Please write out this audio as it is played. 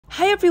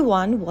Hi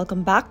everyone,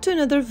 welcome back to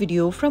another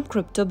video from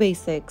Crypto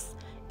Basics.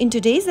 In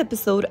today's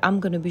episode, I'm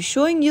going to be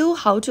showing you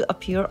how to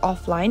appear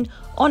offline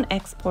on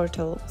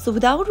xPortal. So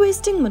without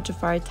wasting much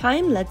of our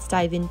time, let's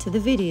dive into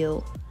the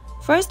video.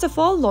 First of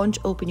all,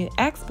 open your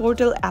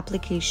xPortal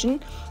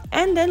application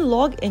and then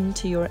log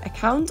into your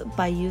account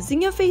by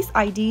using your Face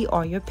ID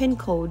or your PIN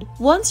code.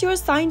 Once you're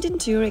signed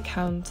into your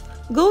account,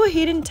 go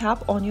ahead and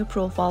tap on your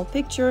profile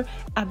picture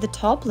at the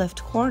top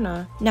left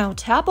corner. Now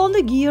tap on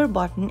the gear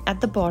button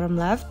at the bottom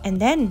left and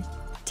then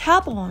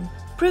tap on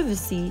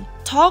Privacy.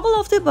 Toggle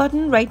off the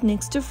button right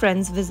next to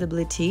Friends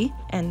Visibility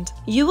and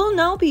you will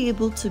now be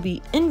able to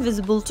be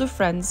invisible to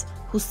friends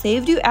who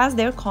saved you as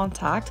their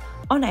contact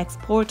on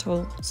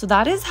xPortal. So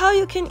that is how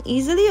you can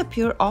easily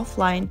appear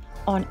offline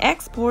on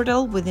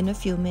xPortal within a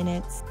few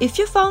minutes. If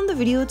you found the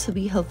video to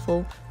be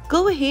helpful,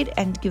 go ahead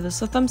and give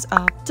us a thumbs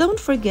up. Don't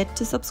forget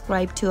to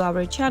subscribe to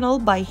our channel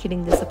by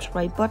hitting the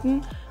subscribe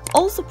button.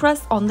 Also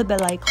press on the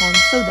bell icon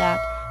so that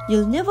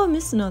you'll never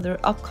miss another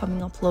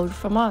upcoming upload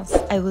from us.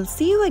 I will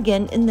see you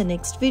again in the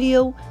next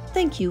video.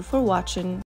 Thank you for watching.